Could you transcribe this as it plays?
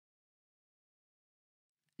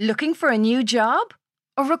Looking for a new job?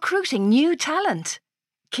 Or recruiting new talent?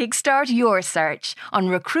 Kickstart your search on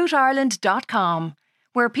recruitireland.com,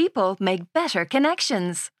 where people make better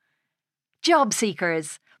connections. Job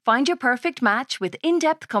seekers, find your perfect match with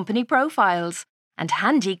in-depth company profiles and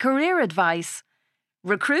handy career advice.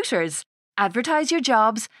 Recruiters, advertise your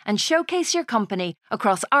jobs and showcase your company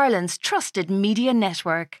across Ireland's trusted media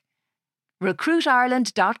network.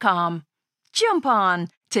 recruitireland.com. Jump on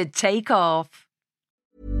to take off.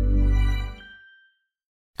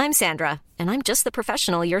 I'm Sandra, and I'm just the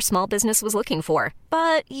professional your small business was looking for.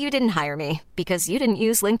 But you didn't hire me because you didn't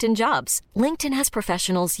use LinkedIn Jobs. LinkedIn has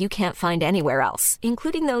professionals you can't find anywhere else,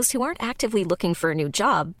 including those who aren't actively looking for a new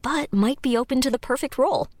job, but might be open to the perfect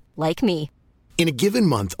role, like me. In a given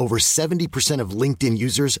month, over 70% of LinkedIn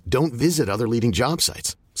users don't visit other leading job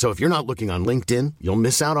sites. So if you're not looking on LinkedIn, you'll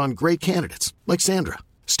miss out on great candidates like Sandra.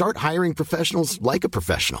 Start hiring professionals like a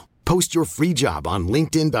professional. Post your free job on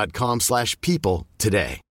linkedin.com/people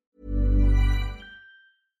today.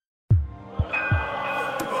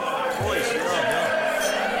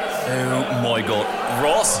 Oh my God,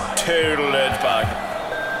 Ross totally laid back.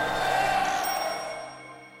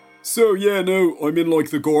 So yeah, no, I'm in like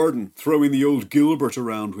the garden, throwing the old Gilbert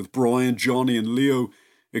around with Brian, Johnny and Leo,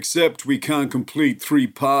 except we can't complete 3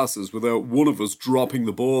 passes without one of us dropping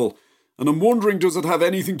the ball. And I'm wondering, does it have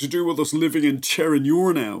anything to do with us living in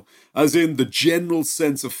Terranure now? As in, the general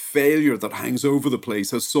sense of failure that hangs over the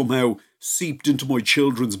place has somehow seeped into my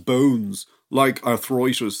children's bones, like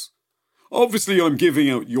arthritis. Obviously, I'm giving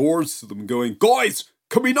out yours to them, going, guys,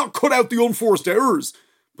 can we not cut out the unforced errors?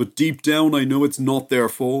 But deep down, I know it's not their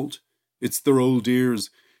fault. It's their old ears.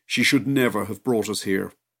 She should never have brought us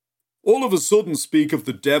here. All of a sudden, speak of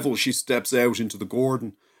the devil, she steps out into the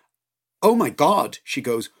garden. Oh my God, she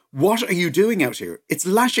goes, what are you doing out here? It's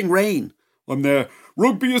lashing rain. I'm there.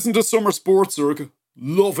 Rugby isn't a summer sport, Circa.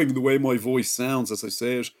 Loving the way my voice sounds as I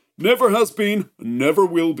say it. Never has been, and never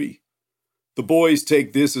will be. The boys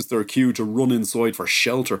take this as their cue to run inside for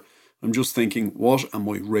shelter. I'm just thinking, what am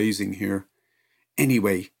I raising here?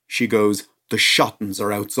 Anyway, she goes, the Shottons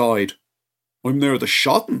are outside. I'm there, the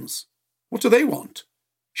Shottons? What do they want?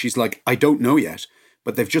 She's like, I don't know yet,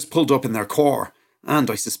 but they've just pulled up in their car,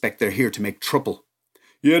 and I suspect they're here to make trouble.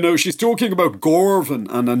 Yeah, no, she's talking about Gorvin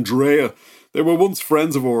and Andrea. They were once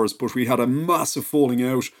friends of ours, but we had a massive falling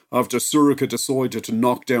out after Surica decided to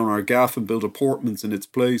knock down our gaff and build apartments in its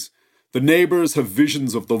place. The neighbours have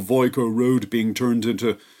visions of the Vico Road being turned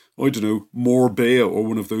into, I don't know, Marbella or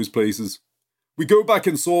one of those places. We go back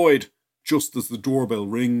inside, just as the doorbell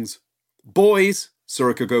rings. Boys,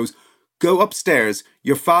 Surica goes, go upstairs.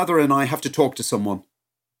 Your father and I have to talk to someone.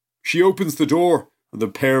 She opens the door, and the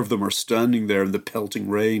pair of them are standing there in the pelting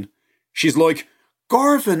rain. She's like,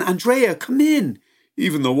 Garvin, Andrea, come in,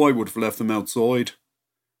 even though I would have left them outside.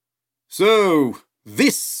 So,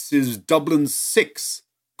 this is Dublin 6,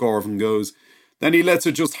 Garvin goes. Then he lets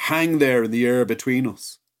it just hang there in the air between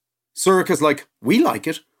us. Surica's like, we like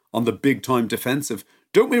it, on the big-time defensive.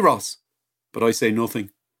 Don't we, Ross? But I say nothing.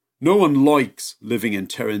 No one likes living in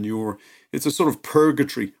Terranure. It's a sort of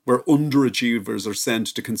purgatory where underachievers are sent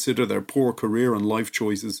to consider their poor career and life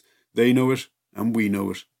choices. They know it, and we know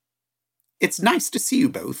it. It's nice to see you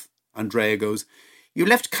both, Andrea goes. You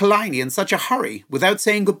left Killiney in such a hurry, without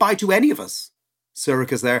saying goodbye to any of us.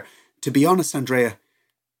 Surica's there. To be honest, Andrea,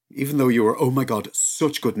 even though you were, oh my God,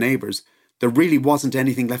 such good neighbours, there really wasn't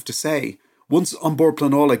anything left to say. Once An Bord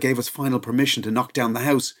Pleanála gave us final permission to knock down the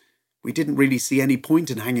house, we didn't really see any point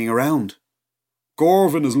in hanging around.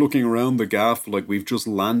 Garvin is looking around the gaff like we've just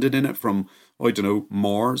landed in it from, I don't know,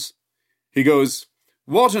 Mars. He goes,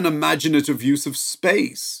 what an imaginative use of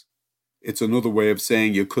space. It's another way of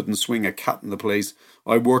saying you couldn't swing a cat in the place.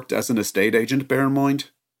 I worked as an estate agent, bear in mind.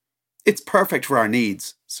 It's perfect for our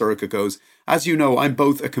needs, Surica goes. As you know, I'm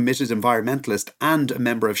both a committed environmentalist and a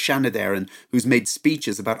member of Seanad Éireann who's made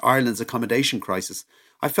speeches about Ireland's accommodation crisis.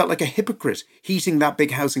 I felt like a hypocrite heating that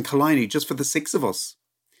big house in Killiney just for the 6 of us.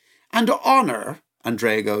 And Honor,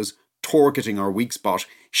 Andrea goes, targeting our weak spot,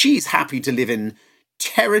 she's happy to live in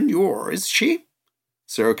Terranure, is she?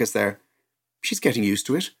 Surica's there. She's getting used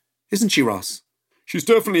to it, isn't she, Ross? She's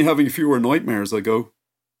definitely having fewer nightmares, I go.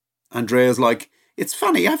 Andrea's like, it's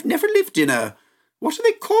funny, I've never lived in a, what are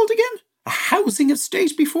they called again? A housing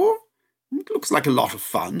estate before? It looks like a lot of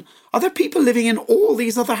fun. Are there people living in all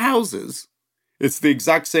these other houses? It's the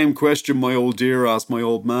exact same question my old dear asked my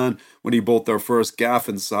old man when he bought their first gaff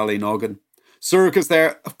in Sallynoggin. Surica's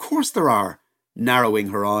there. Of course there are. Narrowing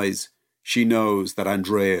her eyes. She knows that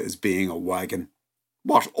Andrea is being a wagon.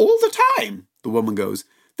 What, all the time? The woman goes.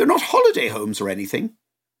 They're not holiday homes or anything.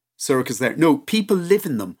 Surica's there. No, people live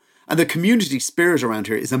in them. And the community spirit around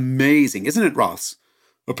here is amazing, isn't it, Ross?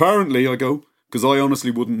 Apparently, I go, because I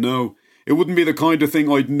honestly wouldn't know. It wouldn't be the kind of thing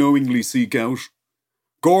I'd knowingly seek out.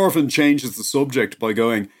 Gorvin changes the subject by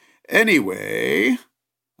going, anyway,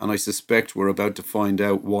 and I suspect we're about to find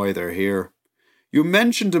out why they're here. You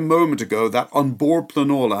mentioned a moment ago that on board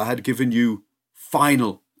Planola had given you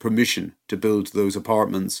final permission to build those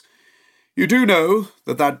apartments. You do know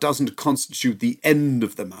that that doesn't constitute the end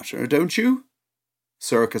of the matter, don't you?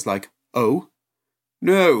 Circus like, oh?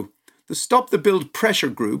 No, the Stop the Build pressure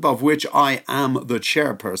group, of which I am the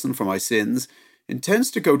chairperson for my sins, intends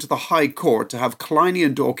to go to the High Court to have Kleiny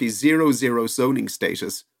and Dawkey's 0-0 zoning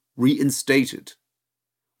status reinstated.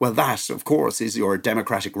 Well, that, of course, is your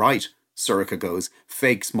democratic right, Sorcha goes,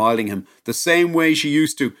 fake smiling him, the same way she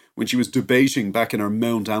used to when she was debating back in her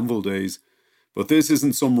Mount Anvil days. But this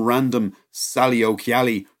isn't some random Sally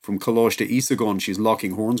O'Kially from Kolosh to Isagon she's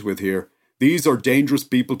locking horns with here. These are dangerous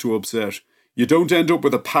people to upset. You don't end up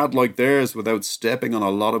with a pad like theirs without stepping on a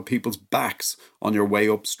lot of people's backs on your way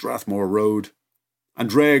up Strathmore Road.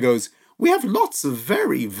 Andrea goes, we have lots of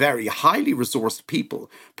very, very highly resourced people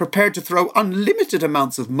prepared to throw unlimited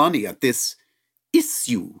amounts of money at this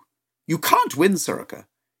issue. You can't win, Sorcha.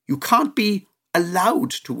 You can't be allowed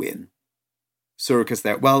to win. Circus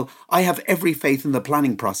there, well, I have every faith in the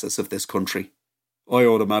planning process of this country. I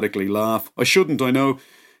automatically laugh. I shouldn't, I know.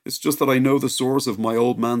 It's just that I know the source of my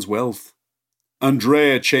old man's wealth.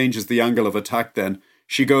 Andrea changes the angle of attack then.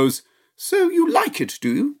 She goes, so you like it,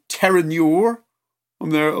 do you? Terranure? I'm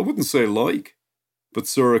there, I wouldn't say like. But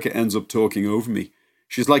Sorcha ends up talking over me.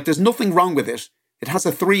 She's like, there's nothing wrong with it. It has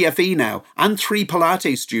a 3FE now, and 3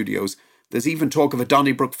 Pilates studios. There's even talk of a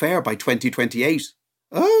Donnybrook Fair by 2028.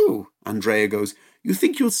 Oh, Andrea goes, you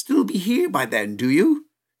think you'll still be here by then, do you?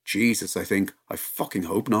 Jesus, I think. I fucking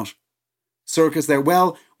hope not. Circus there,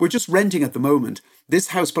 well, we're just renting at the moment. This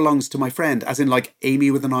house belongs to my friend, as in like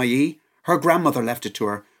Amy with an IE. Her grandmother left it to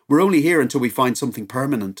her. We're only here until we find something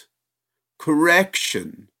permanent.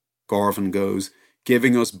 Correction, Gorvin goes,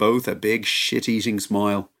 giving us both a big shit-eating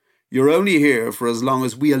smile. You're only here for as long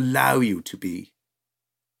as we allow you to be.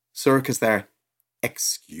 Circus there,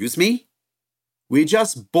 excuse me? We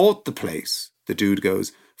just bought the place, the dude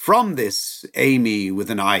goes, from this Amy with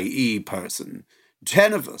an IE person.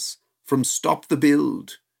 10 of us, from Stop the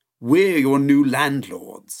Build. We're your new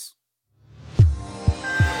landlords.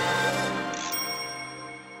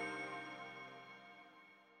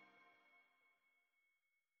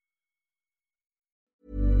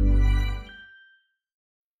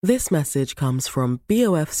 This message comes from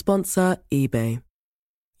BOF sponsor eBay.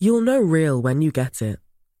 You'll know real when you get it.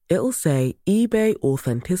 It'll say eBay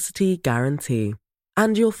Authenticity Guarantee.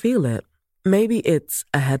 And you'll feel it. Maybe it's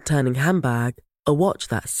a head-turning handbag, a watch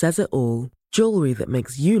that says it all, jewelry that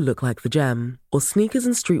makes you look like the gem, or sneakers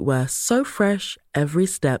and streetwear so fresh every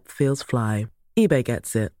step feels fly. eBay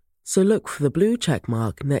gets it. So look for the blue check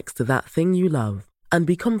mark next to that thing you love. And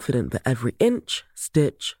be confident that every inch,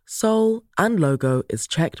 stitch, sole, and logo is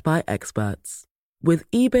checked by experts. With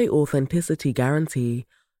eBay Authenticity Guarantee,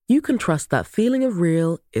 you can trust that feeling of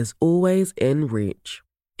real is always in reach.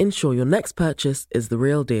 Ensure your next purchase is the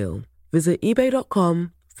real deal. Visit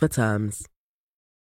ebay.com for terms.